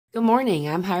Good morning.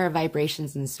 I'm higher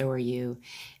vibrations and so are you.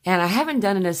 And I haven't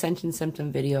done an Ascension Symptom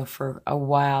video for a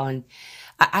while, and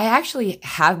I actually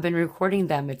have been recording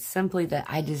them. It's simply that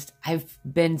I've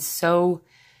been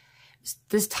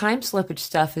this time slippage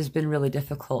stuff has been really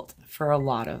difficult for a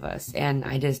lot of us. And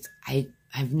I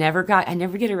never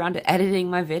get around to editing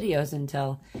my videos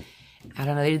until, I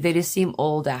don't know, they just seem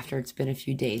old after it's been a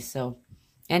few days. So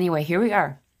anyway, here we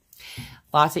are.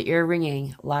 Lots of ear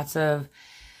ringing, lots of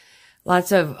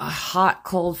hot,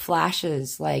 cold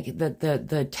flashes. Like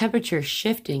the temperature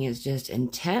shifting is just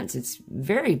intense. It's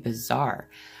very bizarre.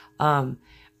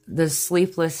 The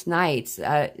sleepless nights,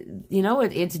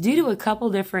 it's due to a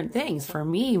couple different things. For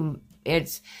me,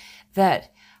 it's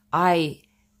that I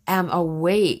am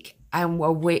awake.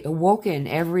 Awoken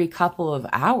every couple of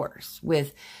hours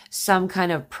with some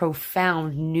kind of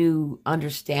profound new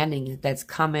understanding that's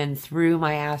come in through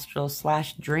my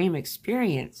astral/dream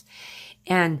experience.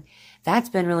 And that's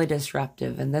been really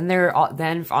disruptive. And then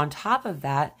then on top of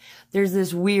that, there's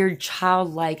this weird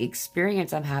childlike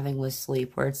experience I'm having with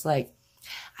sleep where it's like,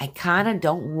 I kind of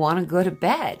don't want to go to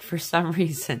bed for some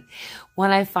reason.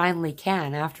 When I finally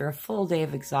can, after a full day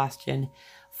of exhaustion,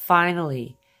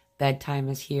 finally bedtime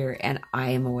is here and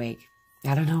I am awake.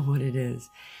 I don't know what it is,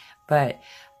 but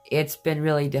it's been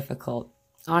really difficult.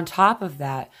 On top of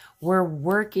that, we're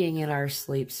working in our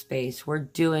sleep space. We're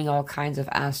doing all kinds of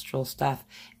astral stuff,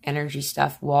 energy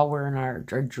stuff while we're in our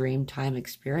dream time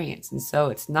experience. And so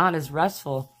it's not as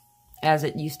restful as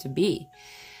it used to be,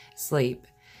 sleep.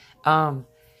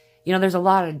 There's a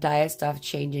lot of diet stuff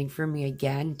changing for me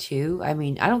again, too. I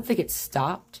mean, I don't think it's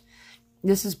stopped.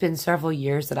 This has been several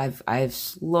years that I've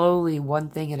slowly, one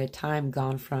thing at a time,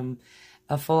 gone from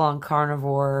a full-on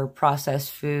carnivore,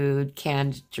 processed food,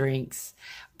 canned drinks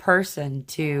person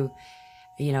to,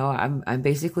 I'm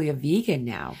basically a vegan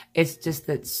now. It's just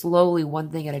that slowly,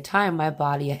 one thing at a time, my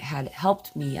body had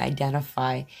helped me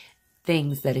identify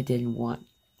things that it didn't want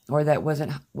or that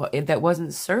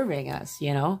wasn't serving us,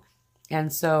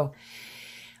 And so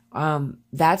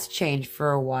that's changed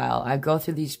for a while. I go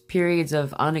through these periods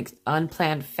of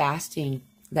unplanned fasting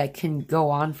that can go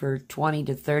on for 20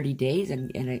 to 30 days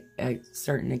in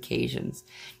certain occasions,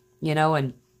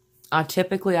 and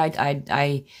typically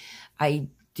I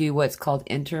do what's called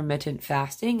intermittent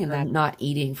fasting, and I'm not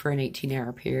eating for an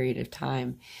 18-hour period of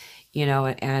time,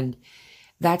 and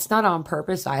that's not on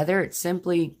purpose either. It's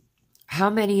simply how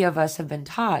many of us have been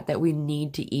taught that we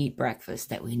need to eat breakfast,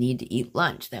 that we need to eat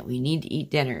lunch, that we need to eat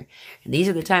dinner, and these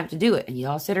are the times to do it. And you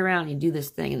all sit around and you do this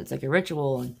thing, and it's like a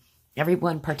ritual, and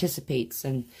everyone participates,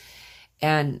 and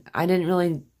I didn't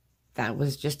really, that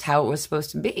was just how it was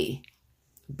supposed to be.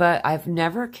 But I've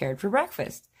never cared for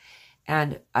breakfast.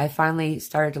 And I finally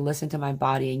started to listen to my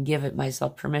body and give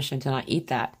myself permission to not eat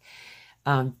that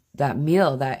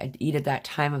meal that I'd eat at that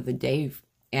time of the day.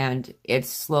 And it's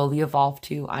slowly evolved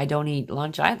to, I don't eat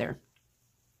lunch either,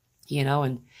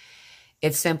 and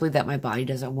it's simply that my body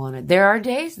doesn't want it. There are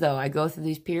days though, I go through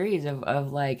these periods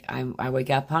of like, I wake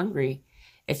up hungry.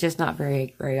 It's just not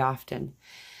very, very often.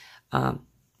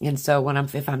 And so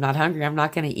if I'm not hungry, I'm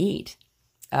not going to eat.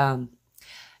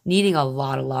 Needing a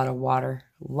lot of water.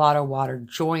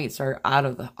 Joints are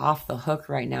off the hook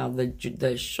right now.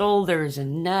 The shoulders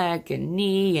and neck and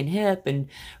knee and hip and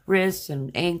wrists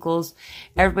and ankles.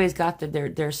 Everybody's got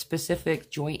their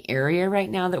specific joint area right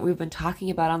now that we've been talking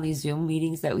about on these Zoom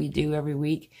meetings that we do every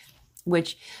week,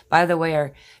 which, by the way,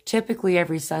 are typically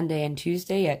every Sunday and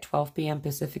Tuesday at 12 p.m.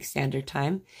 Pacific Standard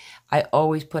Time. I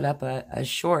always put up a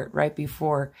short right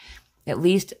before. At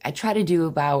least I try to do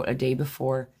about a day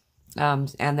before.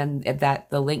 And then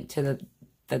the link to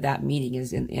that meeting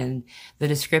is in the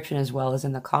description as well as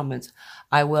in the comments.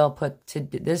 I will put to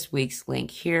this week's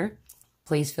link here.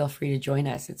 Please feel free to join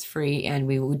us. It's free and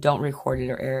we don't record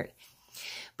it or air it.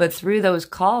 But through those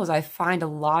calls, I find a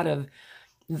lot of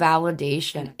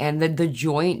validation, and the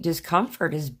joint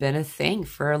discomfort has been a thing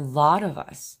for a lot of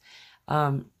us.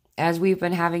 As we've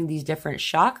been having these different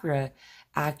chakra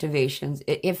activations,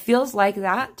 it feels like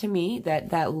that to me,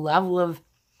 that level of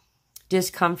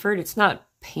discomfort. It's not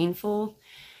painful,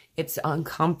 it's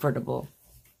uncomfortable.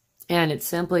 And it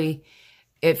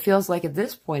feels like at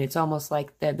this point, it's almost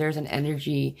like that there's an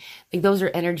energy, like those are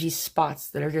energy spots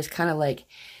that are just kind of like,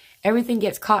 everything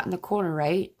gets caught in the corner,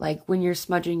 right? Like when you're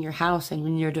smudging your house and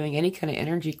when you're doing any kind of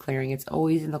energy clearing, it's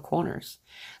always in the corners.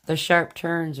 The sharp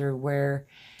turns are where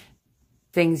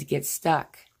things get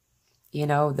stuck,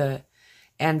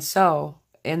 and so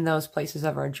in those places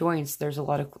of our joints, there's a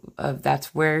lot of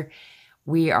that's where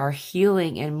we are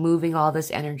healing and moving all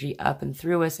this energy up and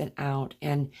through us and out.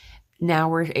 And now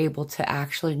we're able to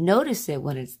actually notice it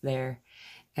when it's there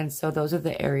And so those are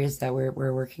the areas that we're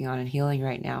working on and healing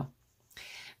right now.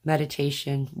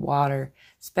 Meditation, water,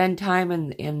 spend time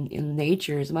in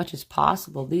nature as much as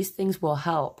possible. These things will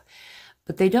help,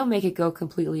 but they don't make it go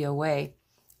completely away.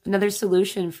 Another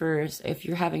solution for if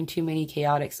you're having too many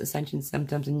chaotic ascension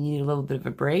symptoms and you need a little bit of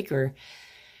a break, or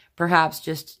perhaps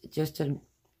just a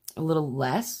little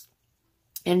less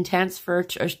intense for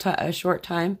a short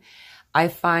time, I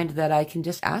find that I can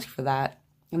just ask for that,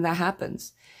 and that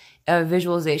happens.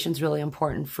 Visualization is really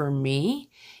important for me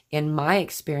in my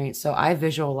experience. So I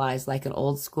visualize like an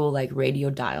old school like radio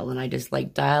dial, and I just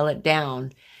like dial it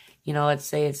down. You know, let's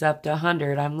say it's up to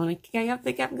 100. I'm like, I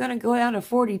think I'm going to go down to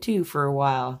 42 for a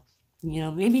while, you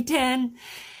know, maybe 10,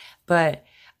 but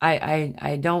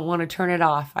I don't want to turn it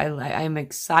off. I'm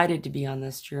excited to be on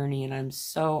this journey, and I'm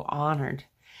so honored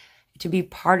to be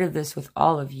part of this with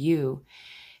all of you.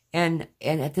 And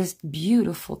at this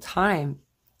beautiful time,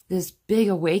 this big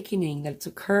awakening that's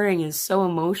occurring is so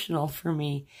emotional for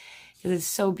me, because it's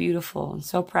so beautiful and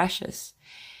so precious.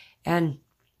 And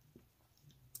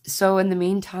so in the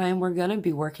meantime, we're going to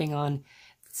be working on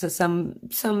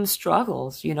some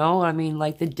struggles, you know. I mean,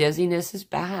 like the dizziness is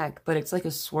back, but it's like a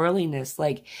swirliness,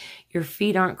 like your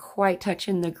feet aren't quite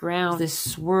touching the ground.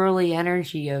 This swirly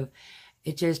energy of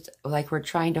it, just like we're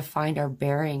trying to find our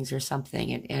bearings or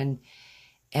something.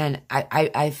 And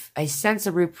I sense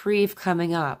a reprieve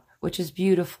coming up, which is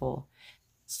beautiful.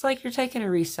 It's like you're taking a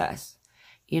recess.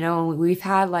 You know, we've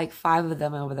had like 5 of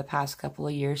them over the past couple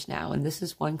of years now, and this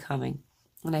is one coming,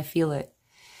 and I feel it.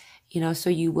 You know, so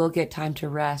you will get time to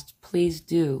rest. Please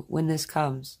do when this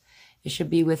comes. It should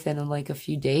be within like a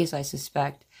few days, I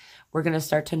suspect. We're going to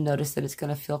start to notice that it's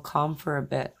going to feel calm for a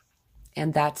bit.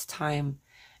 And that's time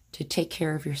to take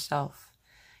care of yourself.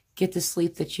 Get the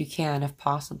sleep that you can if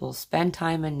possible. Spend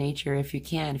time in nature if you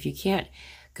can. If you can't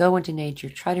go into nature,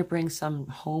 try to bring some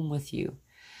home with you.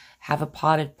 Have a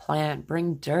potted plant.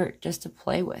 Bring dirt just to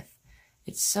play with.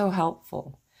 It's so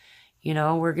helpful. You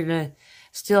know, we're going to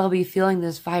still be feeling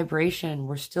this vibration.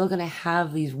 We're still going to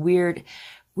have these weird,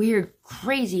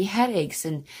 crazy headaches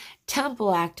and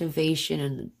temple activation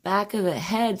and the back of the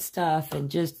head stuff, and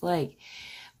just like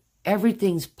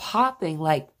everything's popping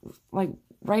like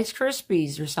Rice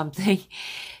Krispies or something.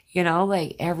 You know,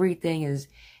 like everything is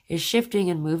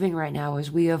shifting and moving right now as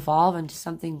we evolve into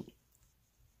something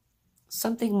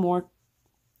more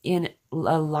in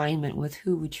alignment with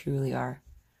who we truly are.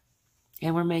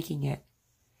 And we're making it.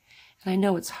 And I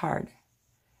know it's hard.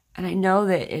 And I know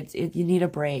that you need a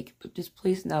break. But just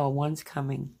please know one's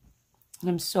coming. And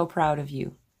I'm so proud of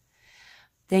you.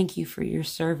 Thank you for your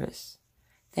service.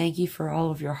 Thank you for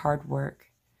all of your hard work.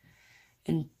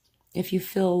 And if you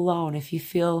feel alone, if you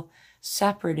feel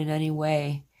separate in any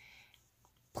way,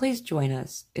 please join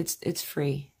us. It's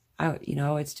free.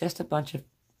 It's just a bunch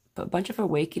of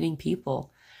awakening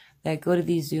people that go to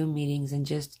these Zoom meetings and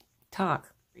just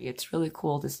talk. It's really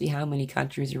cool to see how many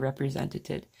countries are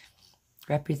represented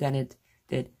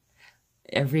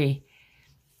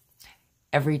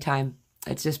every time.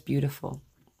 It's just beautiful.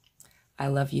 I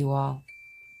love you all.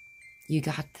 You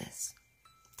got this.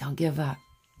 Don't give up.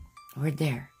 We're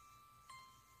there.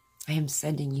 I am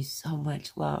sending you so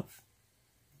much love.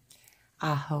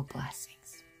 Aho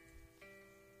blessings.